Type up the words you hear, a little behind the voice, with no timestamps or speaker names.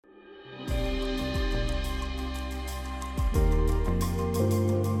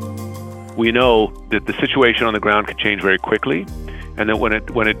we know that the situation on the ground can change very quickly, and that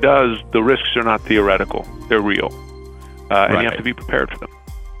when it does, the risks are not theoretical; they're real, and you have to be prepared for them.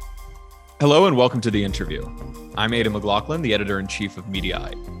 Hello and welcome to The Interview. I'm Aidan McLaughlin, the editor-in-chief of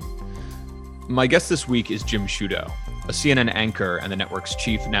Mediaite. My guest this week is Jim Sciutto, a CNN anchor and the network's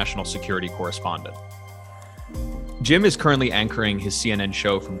chief national security correspondent. Jim is currently anchoring his CNN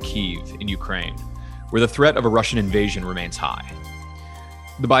show from Kyiv in Ukraine, where the threat of a Russian invasion remains high.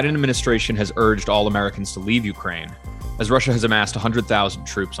 The Biden administration has urged all Americans to leave Ukraine, as Russia has amassed 100,000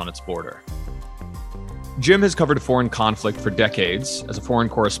 troops on its border. Jim has covered foreign conflict for decades as a foreign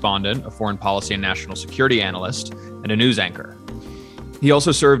correspondent, a foreign policy and national security analyst, and a news anchor. He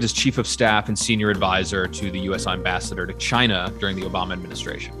also served as chief of staff and senior advisor to the U.S. ambassador to China during the Obama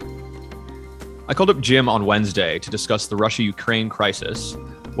administration. I called up Jim on Wednesday to discuss the Russia-Ukraine crisis,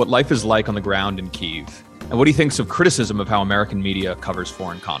 what life is like on the ground in Kyiv, and what he thinks of criticism of how American media covers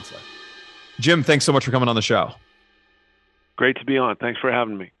foreign conflict. Jim, thanks so much for coming on the show. Great to be on. Thanks for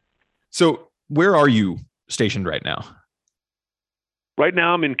having me. So where are you stationed right now? Right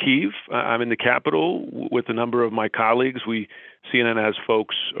now I'm in Kyiv. I'm in the capital with a number of my colleagues. CNN has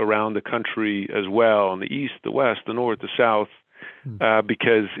folks around the country as well, in the east, the west, the north, the south,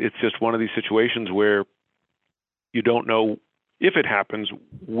 because it's just one of these situations where you don't know if it happens,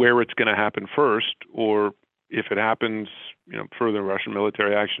 where it's going to happen first, or if it happens, further Russian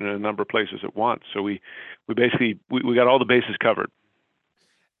military action in a number of places at once. So we basically got all the bases covered.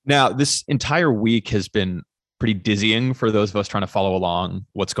 Now, this entire week has been pretty dizzying for those of us trying to follow along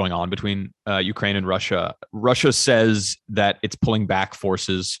what's going on between Ukraine and Russia. Russia says that it's pulling back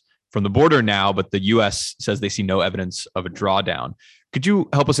forces from the border now, but the U.S. says they see no evidence of a drawdown. Could you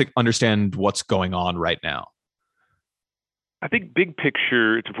help us understand what's going on right now? I think big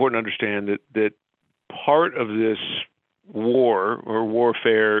picture, it's important to understand that part of this war or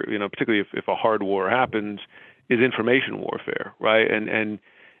warfare, particularly if a hard war happens, is information warfare, right? And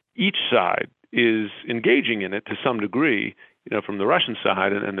each side is engaging in it to some degree, from the Russian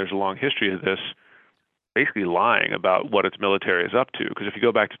side, and there's a long history of this, basically lying about what its military is up to. Because if you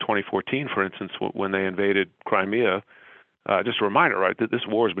go back to 2014, for instance, when they invaded Crimea, just a reminder, right, that this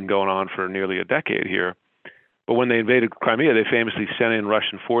war has been going on for nearly a decade here. But when they invaded Crimea, they famously sent in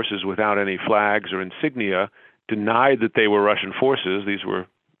Russian forces without any flags or insignia, denied that they were Russian forces. These were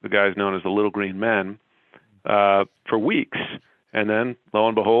the guys known as the Little Green Men, for weeks. And then, lo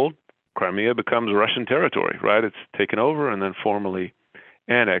and behold, Crimea becomes Russian territory, right? It's taken over and then formally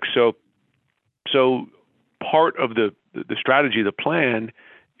annexed. So part of the strategy, the plan,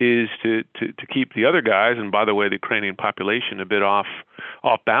 is to keep the other guys, and by the way, the Ukrainian population, a bit off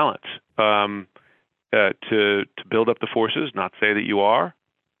balance. To build up the forces, not say that you are,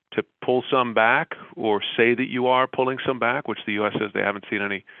 to pull some back or say that you are pulling some back, which the U.S. says they haven't seen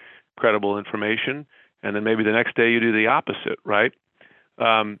any credible information, and then maybe the next day you do the opposite, right?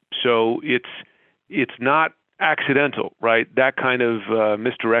 So it's not accidental, right? That kind of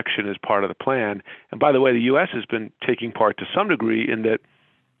misdirection is part of the plan. And by the way, the U.S. has been taking part to some degree in that.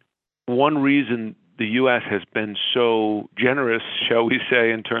 One reason the U.S. has been so generous, shall we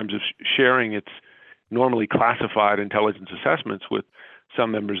say, in terms of sharing its normally classified intelligence assessments with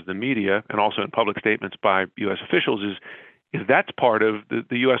some members of the media and also in public statements by U.S. officials is that's part of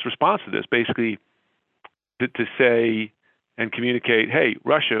the U.S. response to this, basically to say and communicate, hey,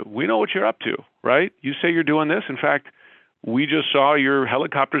 Russia, we know what you're up to, right? You say you're doing this. In fact, we just saw your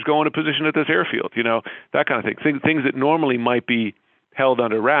helicopters go into position at this airfield, that kind of thing. Things that normally might be held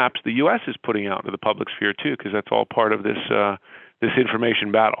under wraps, the U.S. is putting out into the public sphere too, because that's all part of this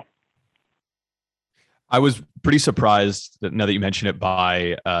information battle. I was pretty surprised that now that you mention it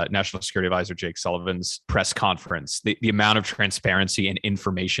by National Security Advisor Jake Sullivan's press conference, the amount of transparency and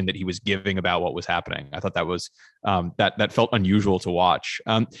information that he was giving about what was happening. I thought that was that felt unusual to watch.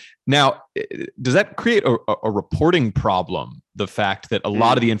 Now, does that create a reporting problem? The fact that a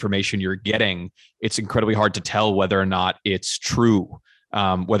lot of the information you're getting, it's incredibly hard to tell whether or not it's true,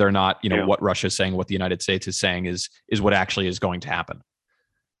 whether or not what Russia is saying, what the United States is saying is what actually is going to happen.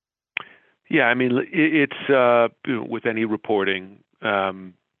 Yeah, I mean, it's with any reporting,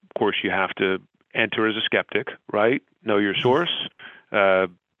 of course, you have to enter as a skeptic, right? Know your source,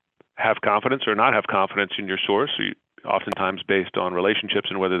 have confidence or not have confidence in your source, oftentimes based on relationships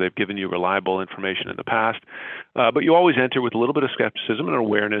and whether they've given you reliable information in the past. But you always enter with a little bit of skepticism and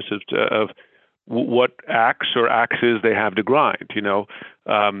awareness of what acts or axes they have to grind,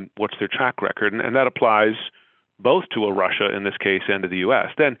 what's their track record. And that applies both to a Russia, in this case, and to the U.S.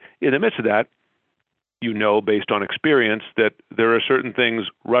 Then, in the midst of that, based on experience, that there are certain things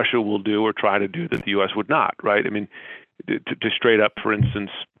Russia will do or try to do that the U.S. would not, right? I mean, to straight up, for instance,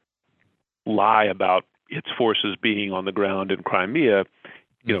 lie about its forces being on the ground in Crimea.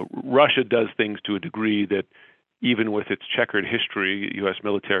 Russia does things to a degree that even with its checkered history, U.S.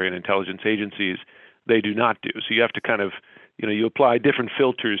 military and intelligence agencies, they do not do. So you have to kind of, you apply different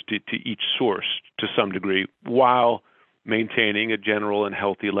filters to each source to some degree while maintaining a general and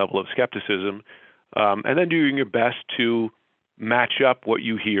healthy level of skepticism, and then doing your best to match up what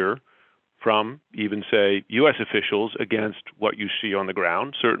you hear from even, say, U.S. officials against what you see on the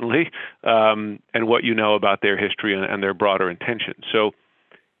ground, certainly, and what you know about their history and their broader intentions. So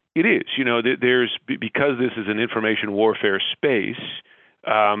it is, because this is an information warfare space,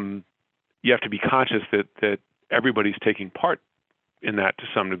 you have to be conscious that everybody's taking part in that to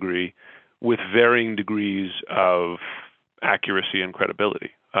some degree with varying degrees of accuracy and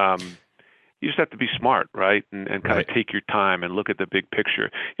credibility. You just have to be smart, right? And kind of take your time and look at the big picture.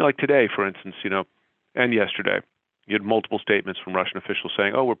 Like today, for instance, and yesterday, you had multiple statements from Russian officials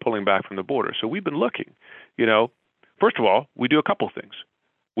saying, oh, we're pulling back from the border. So we've been looking. First of all, we do a couple things.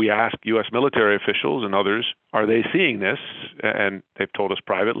 We ask U.S. military officials and others, are they seeing this? And they've told us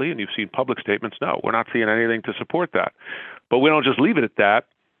privately, and you've seen public statements, no, we're not seeing anything to support that. But we don't just leave it at that.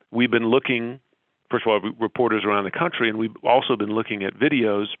 We've been looking, first of all, reporters around the country, and we've also been looking at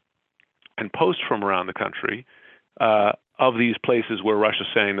videos and posts from around the country of these places where Russia's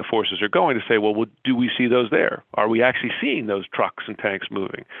saying the forces are going, to say, well, do we see those there? Are we actually seeing those trucks and tanks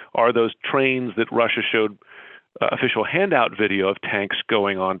moving? Are those trains that Russia showed official handout video of tanks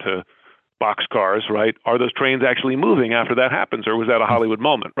going onto boxcars, right? Are those trains actually moving after that happens, or was that a Hollywood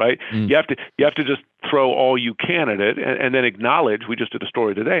moment, right? You have to just throw all you can at it, and then acknowledge. We just did a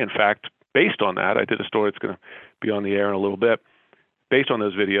story today, in fact, based on that. I did a story that's going to be on the air in a little bit, based on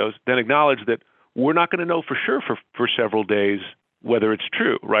those videos. Then acknowledge that we're not going to know for sure for several days whether it's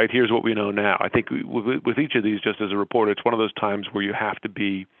true, right? Here's what we know now. I think with each of these, just as a reporter, it's one of those times where you have to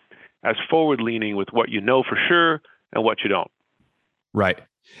be as forward-leaning with what you know for sure and what you don't. Right.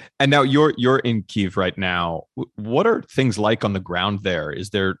 And now you're in Kyiv right now. What are things like on the ground there? Is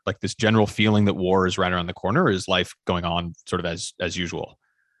there like this general feeling that war is right around the corner, or is life going on sort of as usual?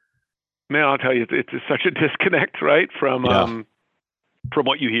 Man, I'll tell you, it's such a disconnect, right, from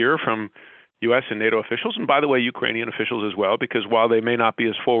what you hear from U.S. and NATO officials, and by the way, Ukrainian officials as well, because while they may not be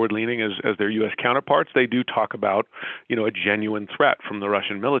as forward-leaning as their U.S. counterparts, they do talk about, a genuine threat from the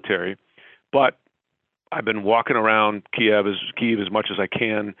Russian military. But I've been walking around Kyiv as much as I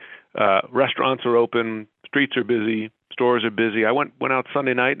can. Restaurants are open, streets are busy, stores are busy. I went out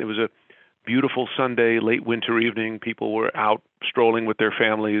Sunday night, and it was a beautiful Sunday, late winter evening. People were out strolling with their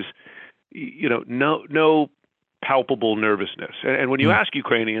families. No palpable nervousness. And when you ask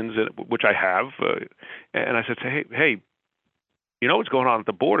Ukrainians, which I have, and I said, hey, what's going on at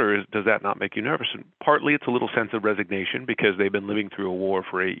the border? Does that not make you nervous? And partly it's a little sense of resignation because they've been living through a war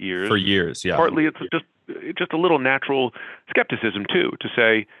for 8 years. For years, yeah. Partly it's just a little natural skepticism too, to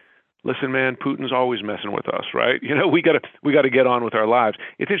say, listen, man, Putin's always messing with us, right? We got to get on with our lives.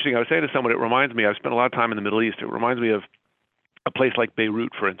 It's interesting. I was saying to someone, it reminds me. I've spent a lot of time in the Middle East. It reminds me of a place like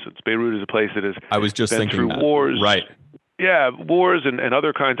Beirut, for instance. Beirut is a place that has been through wars, right? Yeah, wars and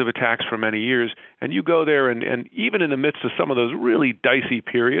other kinds of attacks for many years. And you go there, and even in the midst of some of those really dicey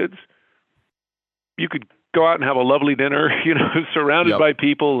periods, you could go out and have a lovely dinner, surrounded by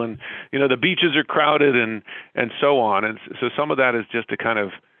people, and the beaches are crowded and so on. And so some of that is just a kind of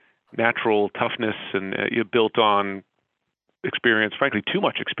natural toughness, and you built on experience, frankly, too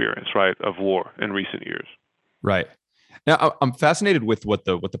much experience, right, of war in recent years. Right. Now, I'm fascinated with what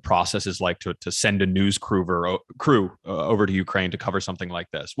the process is like to send a news crew over to Ukraine to cover something like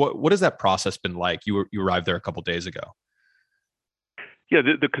this. What has that process been like? You arrived there a couple of days ago. Yeah,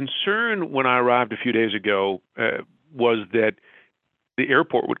 the concern when I arrived a few days ago was that the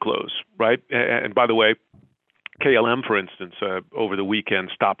airport would close, right? And by the way, KLM, for instance, over the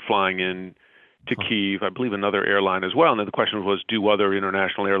weekend stopped flying in to Kyiv, I believe another airline as well. And then the question was, do other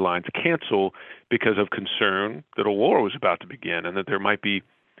international airlines cancel because of concern that a war was about to begin and that there might be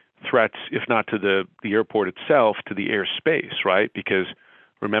threats, if not to the airport itself, to the airspace, right? Because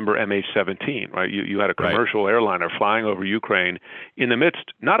remember MH17, right? You had a commercial airliner flying over Ukraine in the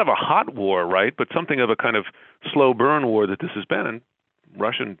midst, not of a hot war, right, but something of a kind of slow burn war that this has been. And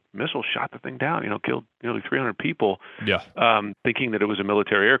Russian missiles shot the thing down, killed nearly 300 people, thinking that it was a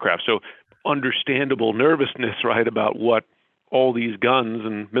military aircraft. So understandable nervousness, right, about what all these guns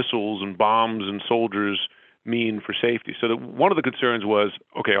and missiles and bombs and soldiers mean for safety. So one of the concerns was,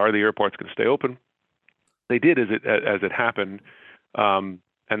 okay, are the airports going to stay open? They did as it happened, and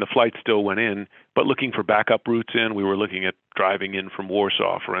the flight still went in. But looking for backup routes in, we were looking at driving in from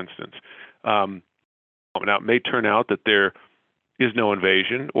Warsaw, for instance. Now, it may turn out that there is no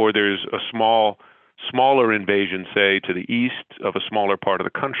invasion, or there's a smaller invasion, say, to the east of a smaller part of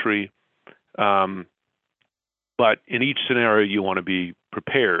the country. But in each scenario, you want to be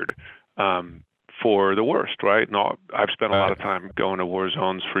prepared for the worst, right? And I've spent a lot of time going to war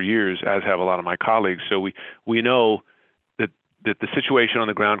zones for years, as have a lot of my colleagues. So we know that the situation on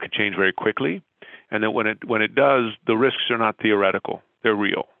the ground can change very quickly, and that when it does, the risks are not theoretical; they're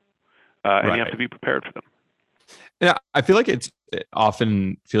real, and you have to be prepared for them. Yeah, I feel like it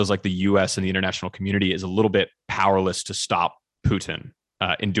often feels like the U.S. and the international community is a little bit powerless to stop Putin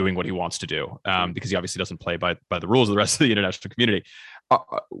in doing what he wants to do, because he obviously doesn't play by the rules of the rest of the international community.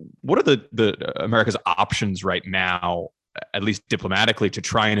 What are the America's options right now, at least diplomatically, to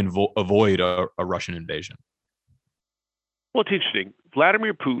try and avoid a Russian invasion? Well, it's interesting.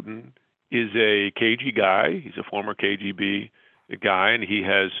 Vladimir Putin is a KG guy. He's a former KGB guy, and he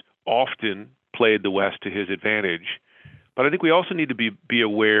has often played the West to his advantage. But I think we also need to be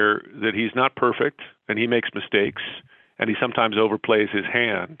aware that he's not perfect, and he makes mistakes, and he sometimes overplays his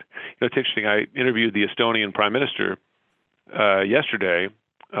hand. It's interesting. I interviewed the Estonian Prime Minister yesterday,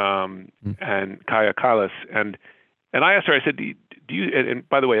 and Kaja Kallas, and I asked her. I said, "Do you?" And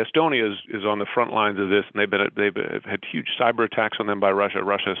by the way, Estonia is on the front lines of this, and they've had huge cyber attacks on them by Russia.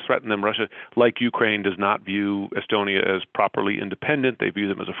 Russia has threatened them. Russia, like Ukraine, does not view Estonia as properly independent. They view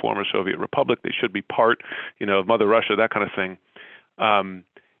them as a former Soviet republic. They should be part, of Mother Russia, that kind of thing.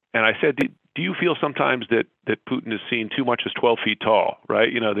 And I said, do you feel sometimes that Putin is seen too much as 12 feet tall, right?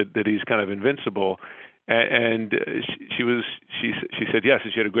 That he's kind of invincible. And she said yes,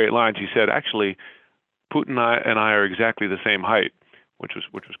 and she had a great line. She said, actually, Putin and I are exactly the same height, which was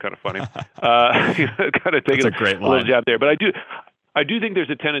kind of funny. Kind of taking a little jab there. But I do think there's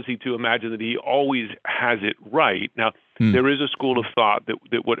a tendency to imagine that he always has it right. Now, there is a school of thought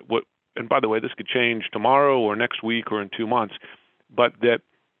that what and by the way, this could change tomorrow or next week or in 2 months, but that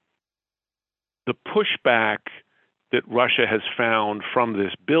the pushback that Russia has found from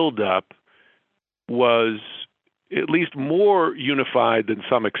this buildup was at least more unified than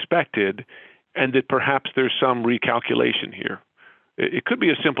some expected, and that perhaps there's some recalculation here. It could be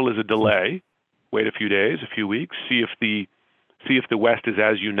as simple as a delay. Wait a few days, a few weeks, see if the West is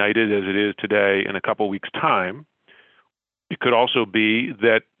as united as it is today in a couple weeks' time. It could also be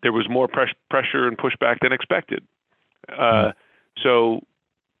that there was more pressure and pushback than expected. So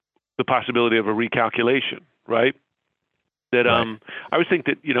the possibility of a recalculation, right? That I always think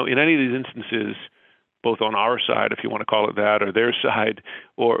that in any of these instances, both on our side, if you want to call it that, or their side,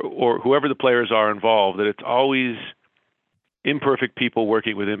 or whoever the players are involved, that it's always imperfect people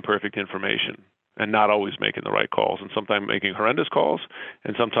working with imperfect information and not always making the right calls, and sometimes making horrendous calls,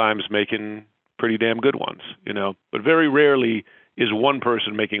 and sometimes making pretty damn good ones, But very rarely is one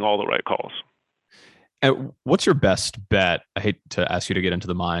person making all the right calls. And what's your best bet? I hate to ask you to get into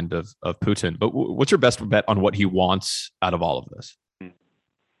the mind of Putin, but what's your best bet on what he wants out of all of this?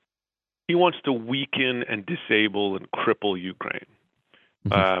 He wants to weaken and disable and cripple Ukraine.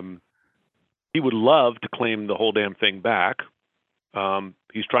 He would love to claim the whole damn thing back.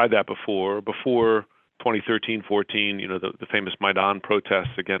 He's tried that before. Before 2013-14, the famous Maidan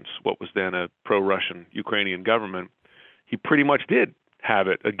protests against what was then a pro-Russian Ukrainian government, he pretty much did have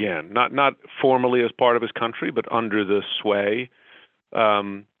it again. Not formally as part of his country, but under the sway,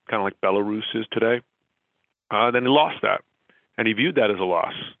 kind of like Belarus is today. Then he lost that, and he viewed that as a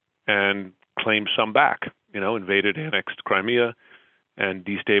loss and claimed some back. Invaded, annexed Crimea, and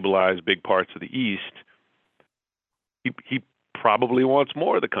destabilized big parts of the east. He probably wants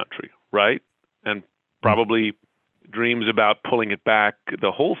more of the country, right? And probably dreams about pulling it back,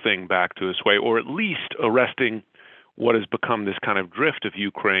 the whole thing back to his sway, or at least arresting what has become this kind of drift of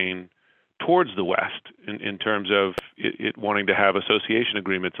Ukraine towards the West in terms of it wanting to have association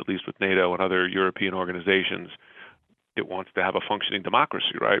agreements, at least with NATO and other European organizations. It wants to have a functioning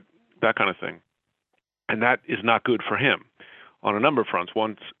democracy, right? That kind of thing. And that is not good for him on a number of fronts.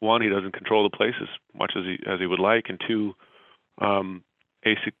 One, he doesn't control the place as much as he would like, and two,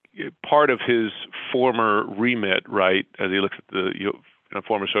 part of his former remit, right, as he looks at the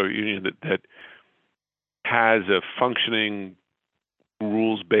former Soviet Union, that has a functioning,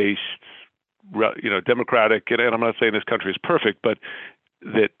 rules-based, democratic, and I'm not saying this country is perfect, but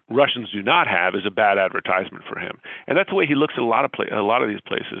that Russians do not have, is a bad advertisement for him. And that's the way he looks at a lot of these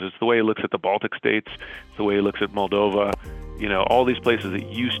places. It's the way he looks at the Baltic states. It's the way he looks at Moldova. All these places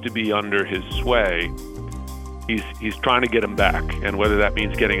that used to be under his sway. He's trying to get them back, and whether that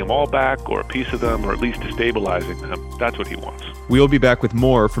means getting them all back or a piece of them or at least destabilizing them, that's what he wants. We'll be back with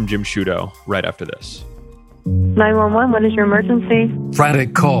more from Jim Sciutto right after this. 911, what is your emergency?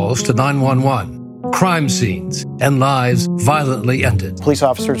 Frantic calls to 911. crime scenes, and lives violently ended. Police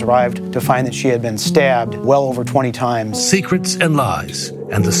officers arrived to find that she had been stabbed well over 20 times. Secrets and lies,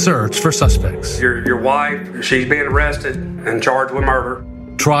 and the search for suspects. Your wife, she's being arrested and charged with murder.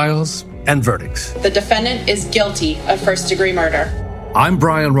 Trials and verdicts. The defendant is guilty of first-degree murder. I'm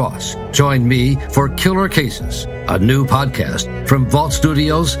Brian Ross. Join me for Killer Cases, a new podcast from Vault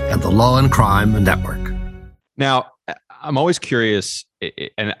Studios and the Law and Crime Network. Now, I'm always curious,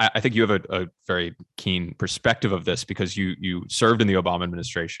 and I think you have a very keen perspective of this because you served in the Obama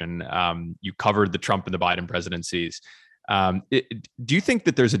administration. You covered the Trump and the Biden presidencies. Do you think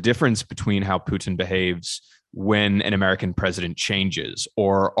that there's a difference between how Putin behaves when an American president changes,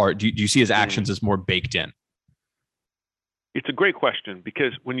 or do you see his actions as more baked in? It's a great question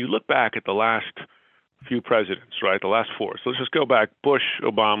because when you look back at the last few presidents, right, the last four, so let's just go back, Bush,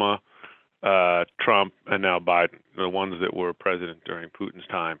 Obama, Trump, and now Biden, the ones that were president during Putin's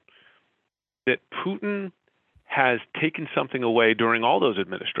time, that Putin has taken something away during all those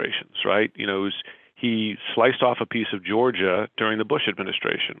administrations, right? You know, he sliced off a piece of Georgia during the Bush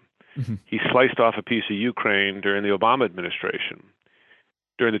administration. Mm-hmm. He sliced off a piece of Ukraine during the Obama administration.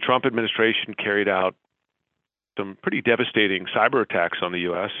 During the Trump administration, carried out some pretty devastating cyber attacks on the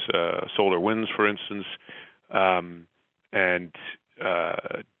U.S., solar winds, for instance, and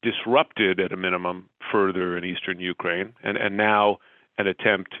disrupted, at a minimum, further in eastern Ukraine, and now an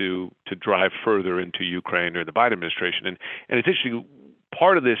attempt to drive further into Ukraine during the Biden administration. And it's interesting,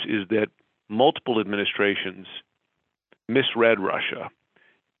 part of this is that multiple administrations misread Russia.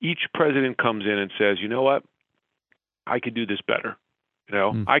 Each president comes in and says, you know what, I could do this better. You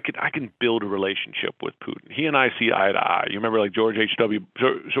know, I can build a relationship with Putin. He and I see eye to eye. You remember, like George W.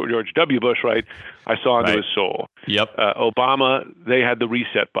 Bush, right? I saw into his soul. Yep. Obama, they had the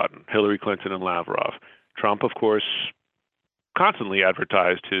reset button. Hillary Clinton and Lavrov. Trump, of course, constantly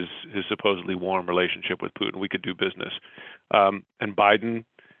advertised his supposedly warm relationship with Putin. We could do business. And Biden,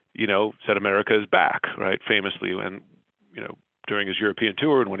 you know, said America is back, right? Famously, and you know, during his European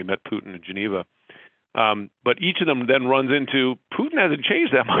tour and when he met Putin in Geneva. But each of them then runs into Putin hasn't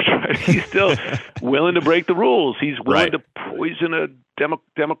changed that much, right? He's still willing to break the rules. He's willing to poison a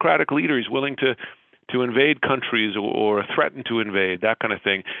democratic leader. He's willing to invade countries or threaten to invade, that kind of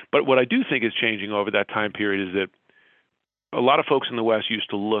thing. But what I do think is changing over that time period is that a lot of folks in the West used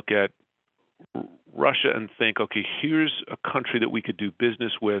to look at Russia and think, okay, here's a country that we could do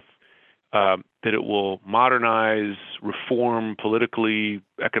business with, that it will modernize, reform politically,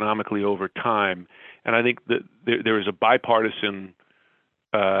 economically over time. And I think that there is a bipartisan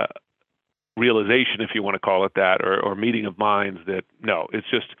realization, if you want to call it that, or meeting of minds that no, it's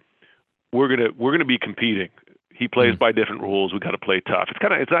just we're gonna be competing. He plays by different rules. We got to play tough.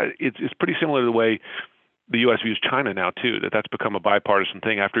 It's pretty similar to the way the U.S. views China now too. That's become a bipartisan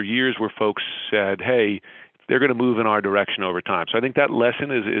thing after years where folks said, hey, they're going to move in our direction over time. So I think that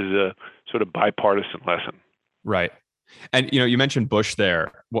lesson is a sort of bipartisan lesson. Right. And, you know, you mentioned Bush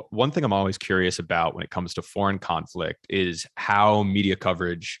there. One thing I'm always curious about when it comes to foreign conflict is how media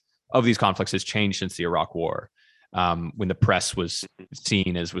coverage of these conflicts has changed since the Iraq War, when the press was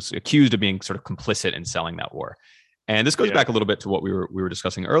was accused of being sort of complicit in selling that war. And this goes back a little bit to what we were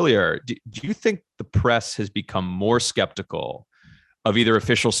discussing earlier. Do you think the press has become more skeptical of either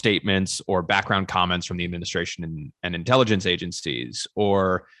official statements or background comments from the administration and intelligence agencies?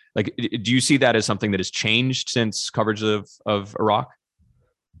 Or like, do you see that as something that has changed since coverage of Iraq?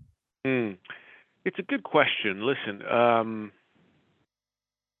 It's a good question. Listen,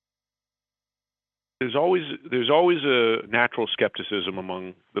 there's always a natural skepticism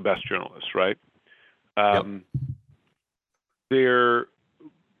among the best journalists, right? Journalists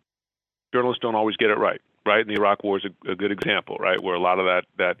don't always get it right. Right, and the Iraq War is a good example, right, where a lot of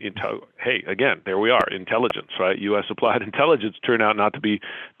that intel. Hey, again, there we are, intelligence, right? U.S. applied intelligence turned out not to be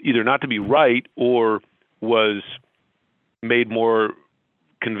right, or was made more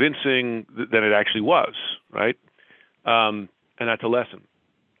convincing than it actually was, right? And that's a lesson.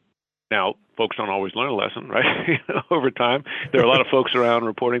 Now, folks don't always learn a lesson, right? Over time, there are a lot of folks around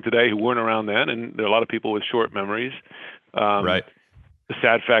reporting today who weren't around then, and there are a lot of people with short memories. Right. The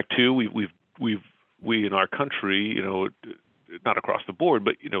sad fact too, we in our country, you know, not across the board,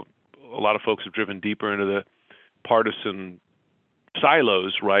 but, you know, a lot of folks have driven deeper into the partisan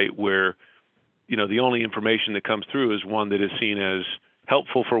silos, right, where, you know, the only information that comes through is one that is seen as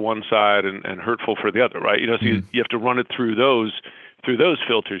helpful for one side and hurtful for the other, right? You know, so you have to run it through those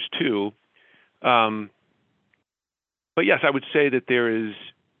filters too. But yes, I would say that there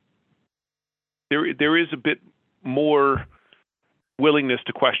is a bit more willingness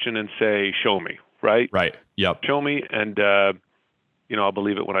to question and say, show me. Right. Yep. Show me, and I'll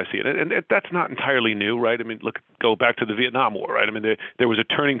believe it when I see it. And that's not entirely new, right? I mean, go back to the Vietnam War, right? I mean, there was a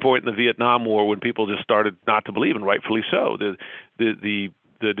turning point in the Vietnam War when people just started not to believe, and rightfully so, the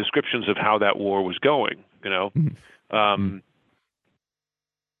descriptions of how that war was going, So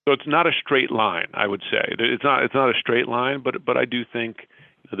it's not a straight line, I would say. It's not a straight line, but I do think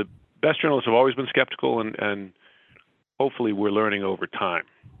the best journalists have always been skeptical, and hopefully we're learning over time.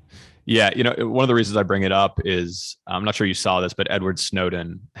 Yeah, one of the reasons I bring it up is, I'm not sure you saw this, but Edward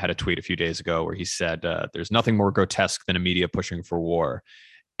Snowden had a tweet a few days ago where he said, there's nothing more grotesque than a media pushing for war.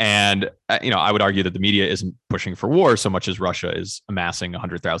 And, I would argue that the media isn't pushing for war so much as Russia is amassing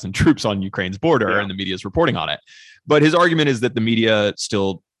 100,000 troops on Ukraine's border, and the media is reporting on it. But his argument is that the media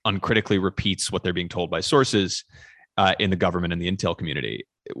still uncritically repeats what they're being told by sources in the government and the intel community.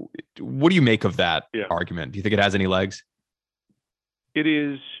 What do you make of that argument? Do you think it has any legs? It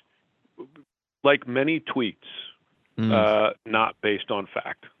is, like many tweets, not based on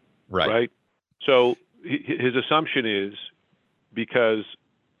fact. Right? So his assumption is, because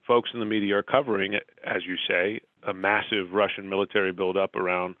folks in the media are covering, as you say, a massive Russian military buildup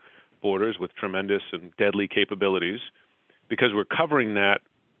around borders with tremendous and deadly capabilities, because we're covering that,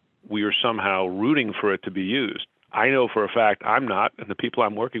 we are somehow rooting for it to be used. I know for a fact I'm not, and the people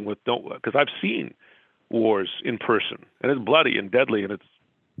I'm working with don't, because I've seen wars in person, and it's bloody and deadly, and it's,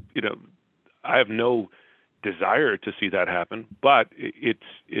 I have no desire to see that happen, but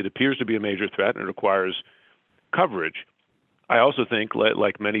it appears to be a major threat, and it requires coverage. I also think,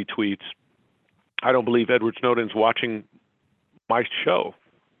 like many tweets, I don't believe Edward Snowden's watching my show,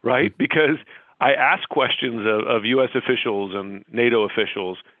 right? Because I ask questions of U.S. officials and NATO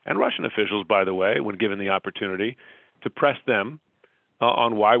officials and Russian officials, by the way, when given the opportunity, to press them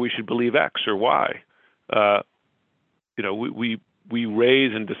on why we should believe X or Y. We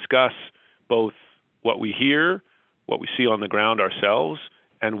raise and discuss both what we hear, what we see on the ground ourselves,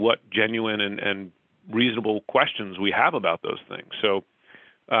 and what genuine and reasonable questions we have about those things. So,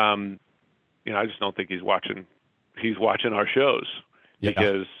 I just don't think he's watching our shows,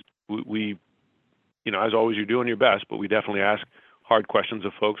 because we as always, you're doing your best, but we definitely ask hard questions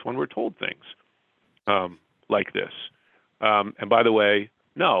of folks when we're told things like this. And by the way,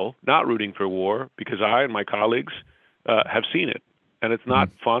 no, not rooting for war, because I and my colleagues have seen it, and it's not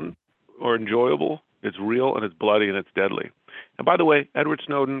fun or enjoyable. It's real, and it's bloody, and it's deadly. And by the way, Edward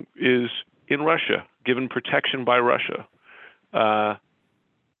Snowden is in Russia, given protection by Russia, a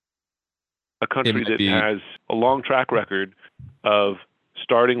country that has a long track record of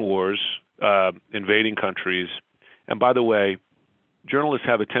starting wars, invading countries. And by the way, journalists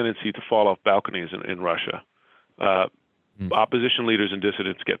have a tendency to fall off balconies in Russia. Opposition leaders and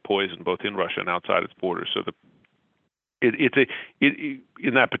dissidents get poisoned both in Russia and outside its borders. So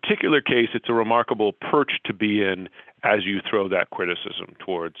in that particular case, it's a remarkable perch to be in as you throw that criticism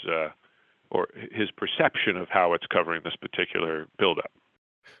towards or his perception of how it's covering this particular buildup.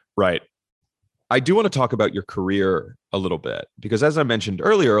 Right. I do want to talk about your career a little bit, because as I mentioned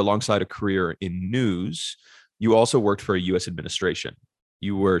earlier, alongside a career in news, you also worked for a U.S. administration.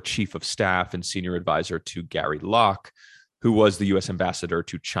 You were chief of staff and senior advisor to Gary Locke, who was the U.S. ambassador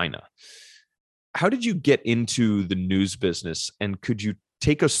to China. How did you get into the news business? And could you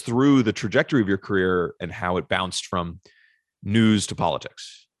take us through the trajectory of your career and how it bounced from news to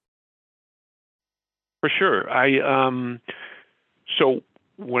politics? For sure. So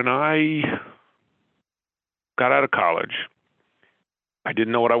when I got out of college, I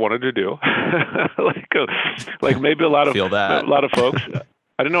didn't know what I wanted to do. like maybe a lot of folks.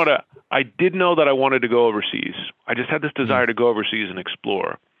 I didn't know I did know that I wanted to go overseas. I just had this desire to go overseas and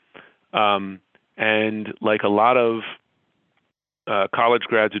explore. And like a lot of college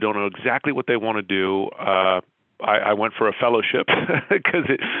grads who don't know exactly what they want to do, I went for a fellowship because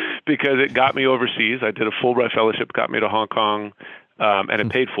it got me overseas. I did a Fulbright fellowship, got me to Hong Kong, and it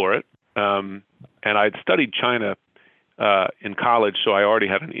paid for it. And I'd studied China in college, so I already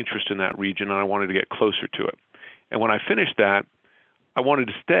had an interest in that region, and I wanted to get closer to it. And when I finished that, I wanted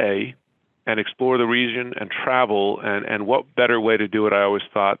to stay and explore the region and travel, and what better way to do it, I always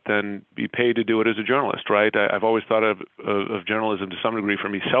thought, than be paid to do it as a journalist, right? I've always thought of journalism to some degree for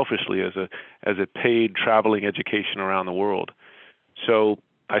me selfishly as a paid traveling education around the world. So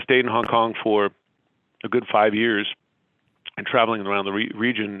I stayed in Hong Kong for a good 5 years and traveling around the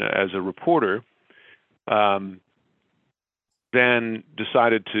region as a reporter. Then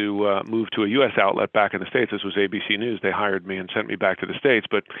decided to move to a U.S. outlet back in the States. This was ABC News. They hired me and sent me back to the States.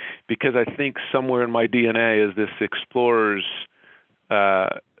 But because I think somewhere in my DNA is this explorer's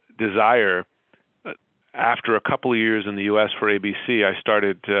desire, after a couple of years in the U.S. for ABC, I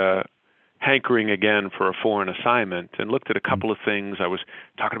started hankering again for a foreign assignment and looked at a couple of things. I was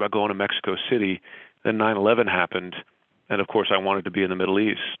talking about going to Mexico City. Then 9/11 happened. And, of course, I wanted to be in the Middle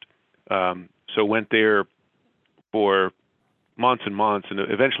East. So went there for months and months and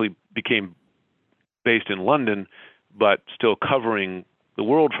eventually became based in London, but still covering the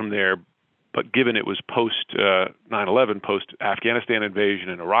world from there. But given it was post 9/11, post Afghanistan invasion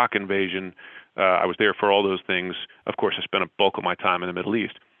and Iraq invasion, I was there for all those things. Of course, I spent a bulk of my time in the Middle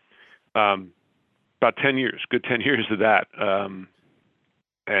East. About 10 years, good 10 years of that,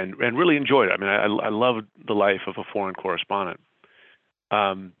 and really enjoyed it. I mean, I loved the life of a foreign correspondent.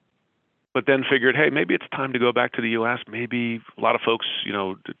 But then figured, hey, maybe it's time to go back to the U.S. Maybe a lot of folks,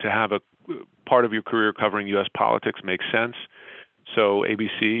 to have a part of your career covering U.S. politics makes sense. So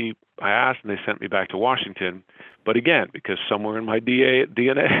ABC, I asked, and they sent me back to Washington. But again, because somewhere in my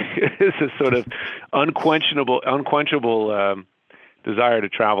DNA is a sort of unquenchable desire to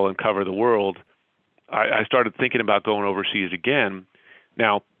travel and cover the world, I started thinking about going overseas again.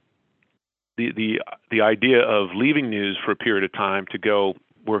 Now, the idea of leaving news for a period of time to go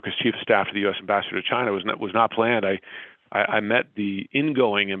work as chief of staff to the U.S. ambassador to China was not planned. I met the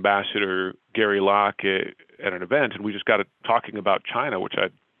ingoing ambassador, Gary Locke, at an event, and we just got talking about China, which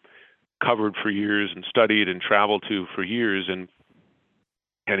I'd covered for years and studied and traveled to for years, and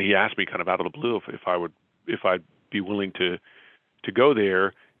he asked me kind of out of the blue if I'd be willing to go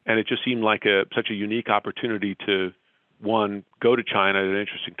there, and it just seemed like such a unique opportunity to, one, go to China at an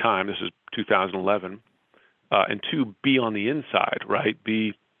interesting time. This is 2011. And two, be on the inside, right?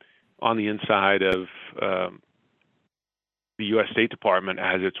 Be on the inside of the U.S. State Department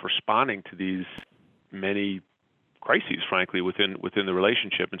as it's responding to these many crises, frankly, within the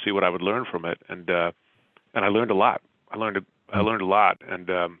relationship, and see what I would learn from it. And I learned a lot. I learned a lot. And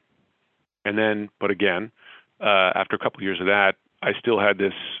then, but again, after a couple of years of that, I still had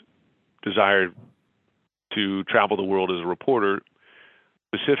this desire to travel the world as a reporter.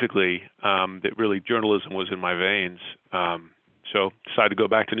 Specifically, that really journalism was in my veins. So decided to go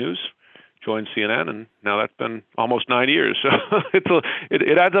back to news, joined CNN, and now that's been almost 9 years. So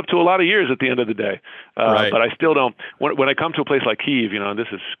it adds up to a lot of years at the end of the day. Right. But I still don't. When I come to a place like Kyiv,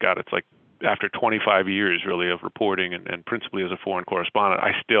 it's like after 25 years really of reporting and principally as a foreign correspondent,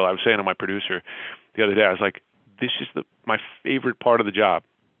 I was saying to my producer the other day, I was like, this is my favorite part of the job,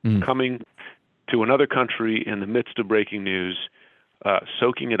 coming to another country in the midst of breaking news.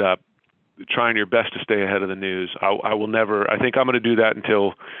 Soaking it up, trying your best to stay ahead of the news. I will never. I think I'm going to do that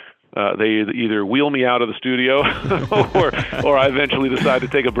until they either wheel me out of the studio or I eventually decide to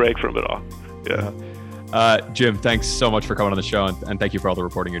take a break from it all. Yeah. Jim, thanks so much for coming on the show, and thank you for all the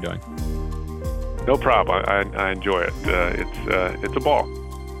reporting you're doing. No problem. I enjoy it. It's a ball.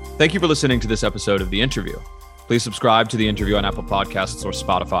 Thank you for listening to this episode of The Interview. Please subscribe to The Interview on Apple Podcasts or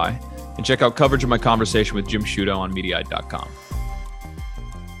Spotify, and check out coverage of my conversation with Jim Sciutto on Mediaite.com.